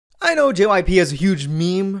I know JYP is a huge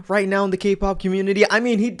meme right now in the K-pop community. I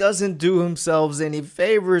mean, he doesn't do himself any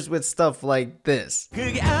favors with stuff like this.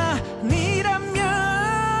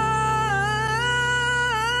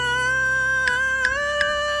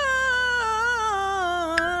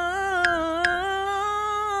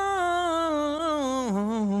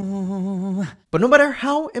 But no matter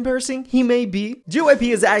how embarrassing he may be,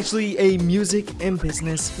 JYP is actually a music and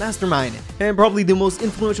business mastermind, and probably the most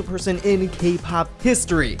influential person in K-pop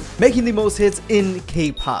history, making the most hits in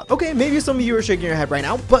K-pop. Okay, maybe some of you are shaking your head right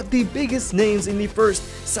now, but the biggest names in the first,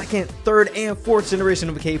 second, third, and fourth generation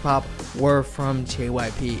of K-pop were from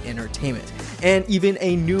JYP Entertainment, and even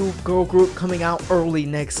a new girl group coming out early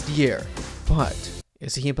next year. But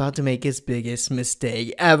is he about to make his biggest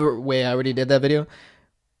mistake ever? Wait, I already did that video?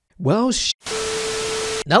 Well,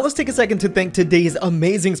 now let's take a second to thank today's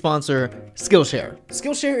amazing sponsor, Skillshare.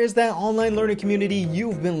 Skillshare is that online learning community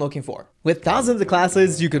you've been looking for. With thousands of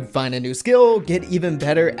classes, you could find a new skill, get even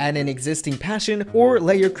better at an existing passion, or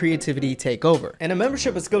let your creativity take over. And a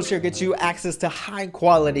membership at Skillshare gets you access to high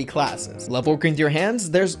quality classes. Love working with your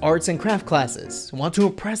hands? There's arts and craft classes. Want to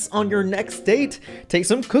impress on your next date? Take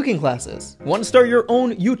some cooking classes. Want to start your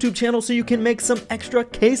own YouTube channel so you can make some extra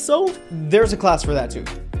queso? There's a class for that too.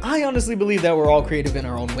 I honestly believe that we're all creative in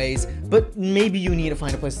our own ways, but maybe you need to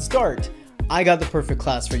find a place to start. I got the perfect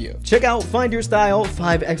class for you. Check out Find Your Style,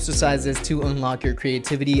 5 exercises to unlock your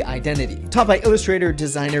creativity identity. Taught by illustrator,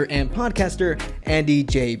 designer, and podcaster, Andy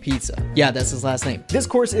J. Pizza. Yeah, that's his last name. This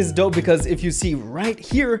course is dope because if you see right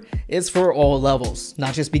here, it's for all levels,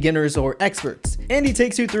 not just beginners or experts. Andy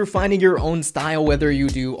takes you through finding your own style, whether you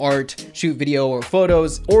do art, shoot video or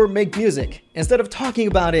photos, or make music. Instead of talking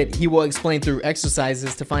about it, he will explain through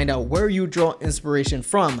exercises to find out where you draw inspiration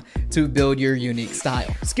from to build your unique style.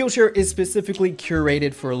 Skillshare is specifically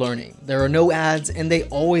curated for learning. There are no ads and they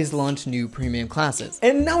always launch new premium classes.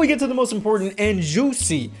 And now we get to the most important and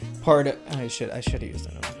juicy part. I should have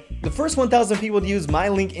used that. The first 1,000 people to use my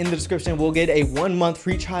link in the description will get a 1-month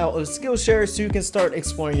free trial of Skillshare so you can start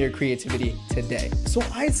exploring your creativity today. So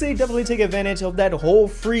I'd say definitely take advantage of that whole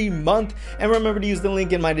free month, and remember to use the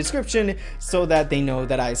link in my description so that they know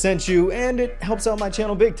that I sent you, and it helps out my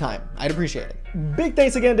channel big time. I'd appreciate it. Big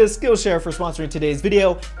thanks again to Skillshare for sponsoring today's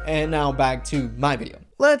video, and now back to my video.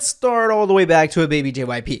 Let's start all the way back to a baby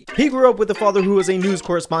JYP. He grew up with a father who was a news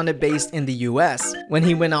correspondent based in the US. When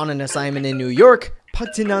he went on an assignment in New York,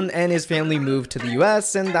 Park Jin-hyun and his family moved to the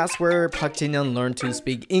US, and that's where Park Jin-hyun learned to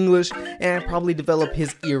speak English and probably develop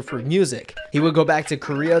his ear for music. He would go back to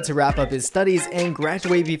Korea to wrap up his studies and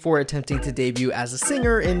graduate before attempting to debut as a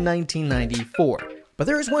singer in 1994. But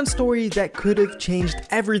there is one story that could have changed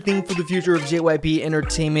everything for the future of JYP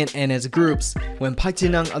Entertainment and its groups when Park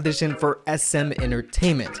Jin-hyun auditioned for SM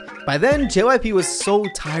Entertainment. By then, JYP was so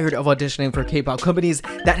tired of auditioning for K-pop companies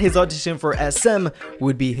that his audition for SM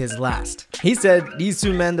would be his last. He said Lee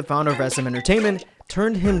Soo-man, the founder of SM Entertainment,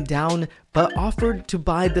 turned him down but offered to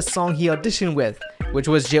buy the song he auditioned with, which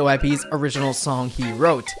was JYP's original song he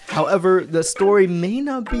wrote. However, the story may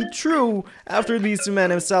not be true after Lee Soo-man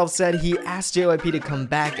himself said he asked JYP to come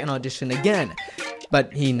back and audition again,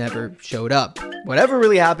 but he never showed up. Whatever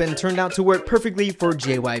really happened turned out to work perfectly for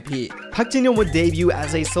JYP. Park Jin-hyun would debut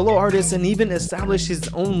as a solo artist and even establish his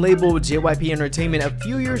own label JYP Entertainment a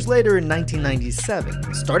few years later in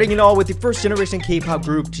 1997, starting it all with the first generation K-pop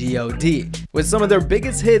group G.O.D, with some of their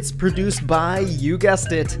biggest hits produced by, you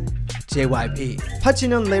guessed it, JYP. Park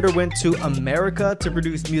Jin-hyun later went to America to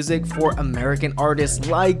produce music for American artists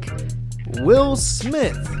like Will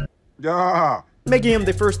Smith. Yeah. Making him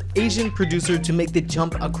the first Asian producer to make the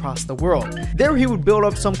jump across the world. There he would build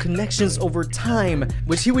up some connections over time,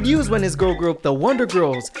 which he would use when his girl group, the Wonder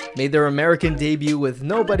Girls, made their American debut with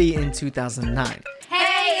Nobody in 2009.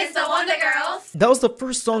 Hey, it's the Wonder Girls! That was the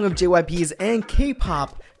first song of JYP's and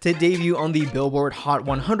K-pop to debut on the Billboard Hot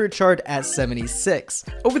 100 chart at 76.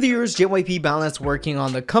 Over the years, JYP balanced working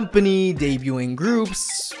on the company, debuting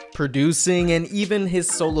groups, producing, and even his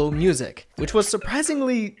solo music, which was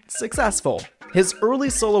surprisingly successful. His early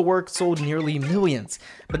solo work sold nearly millions,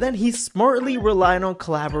 but then he smartly relied on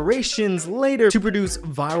collaborations later to produce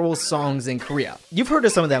viral songs in Korea. You've heard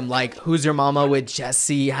of some of them, like Who's Your Mama with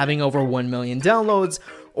Jessie having over 1 million downloads,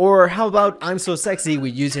 or how about I'm So Sexy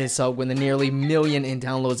with Yoo Jae-suk with a nearly million in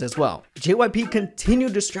downloads as well. JYP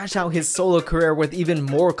continued to stretch out his solo career with even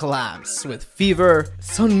more collabs, with Fever,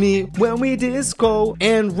 Sunmi, When We Disco,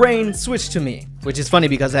 and Rain Switch to Me. Which is funny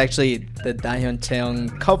because actually the Dahyun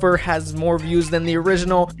Taeyong cover has more views than the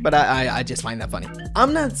original, but I just find that funny.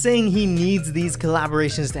 I'm not saying he needs these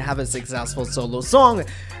collaborations to have a successful solo song,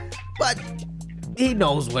 but he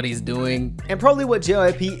knows what he's doing. And probably what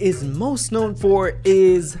JYP is most known for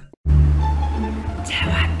is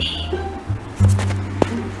JYP.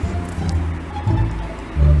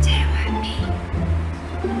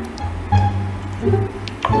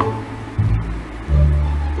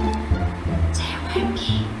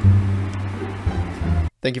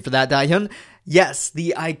 Thank you for that, Dahyun. Yes,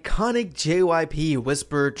 the iconic JYP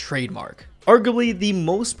Whisper trademark. Arguably the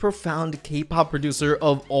most profound K-pop producer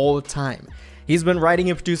of all time. He's been writing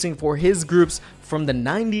and producing for his groups from the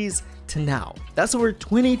 90s to now. That's over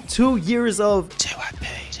 22 years of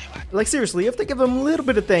JYP. Like seriously, you have to give him a little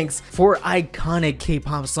bit of thanks for iconic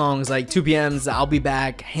K-pop songs like 2PM's I'll Be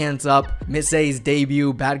Back, Hands Up, Miss A's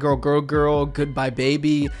debut, Bad Girl Girl Girl, Goodbye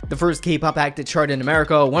Baby, the first K-pop act to chart in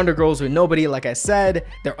America, Wonder Girls with Nobody like I said,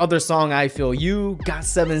 their other song I Feel You,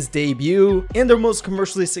 GOT7's debut, and their most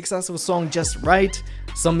commercially successful song Just Right,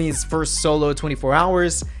 Sunmi's first solo 24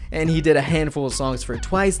 Hours, and he did a handful of songs for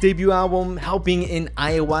TWICE's debut album, helping in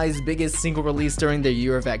ITZY's biggest single release during their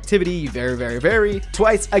year of activity, Very.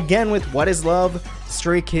 TWICE again with What Is Love,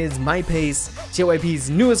 Stray Kids, My Pace, JYP's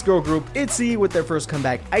newest girl group, ITZY with their first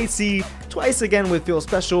comeback, ITZY, TWICE again with Feel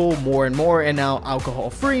Special, More and More, and now Alcohol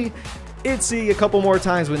Free, ITZY a couple more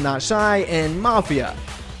times with Not Shy, and Mafia.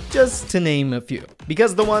 Just to name a few.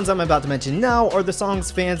 Because the ones I'm about to mention now are the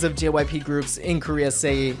songs fans of JYP groups in Korea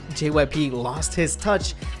say JYP lost his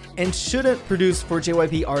touch and shouldn't produce for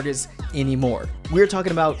JYP artists anymore. We're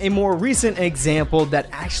talking about a more recent example that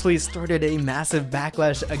actually started a massive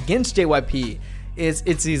backlash against JYP is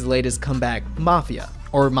ITZY's latest comeback, Mafia.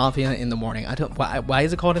 Or Mafia in the Morning. Why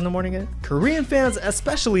is it called In the Morning again? Korean fans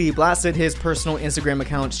especially blasted his personal Instagram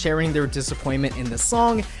account sharing their disappointment in the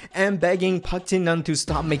song and begging Park Jin-nun to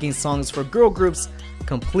stop making songs for girl groups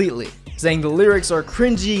completely, saying the lyrics are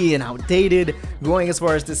cringy and outdated, going as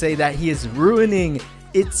far as to say that he is ruining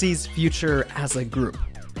ITZY's future as a group.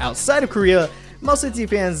 Outside of Korea, most ITZY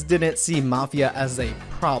fans didn't see Mafia as a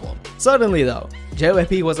problem. Suddenly though,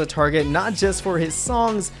 JYP was a target not just for his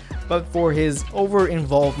songs, but for his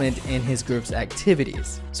over-involvement in his group's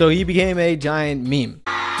activities. So he became a giant meme.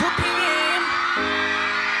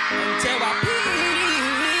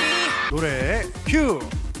 노래 큐.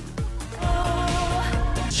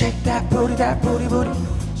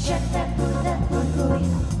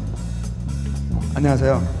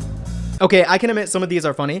 안녕하세요. Okay, I can admit some of these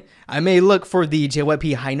are funny. I may look for the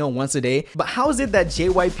JYP high note once a day, but how is it that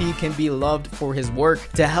JYP can be loved for his work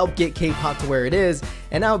to help get K-pop to where it is,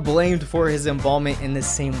 and now blamed for his involvement in the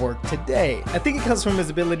same work today? I think it comes from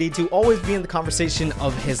his ability to always be in the conversation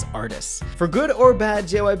of his artists. For good or bad,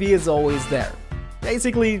 JYP is always there.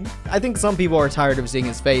 Basically, I think some people are tired of seeing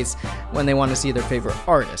his face when they want to see their favorite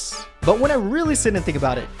artists. But when I really sit and think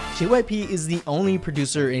about it, JYP is the only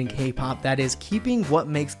producer in K-pop that is keeping what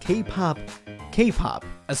makes K-pop K-pop,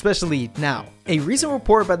 especially now. A recent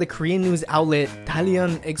report by the Korean news outlet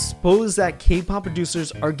Dalian exposed that K-pop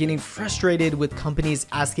producers are getting frustrated with companies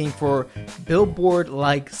asking for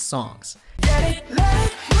Billboard-like songs.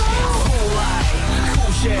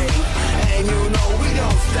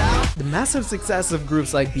 The massive success of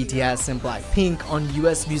groups like BTS and Blackpink on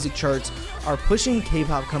US music charts are pushing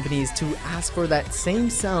K-pop companies to ask for that same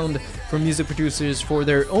sound from music producers for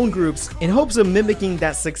their own groups in hopes of mimicking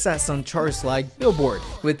that success on charts like Billboard.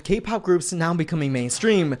 With K-pop groups now becoming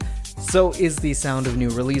mainstream, so is the sound of new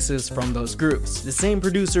releases from those groups. The same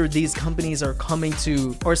producer these companies are coming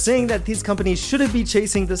to are saying that these companies shouldn't be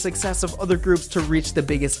chasing the success of other groups to reach the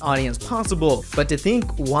biggest audience possible, but to think,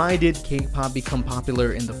 why did K-pop become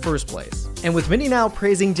popular in the first place? And with many now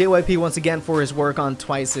praising JYP once again for his work on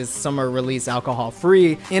TWICE's summer release Alcohol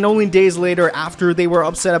Free, and only days later after they were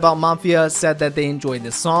upset about Mafia said that they enjoyed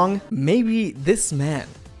the song, maybe this man,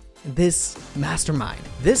 this mastermind,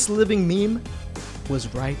 this living meme was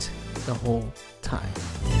right the whole time.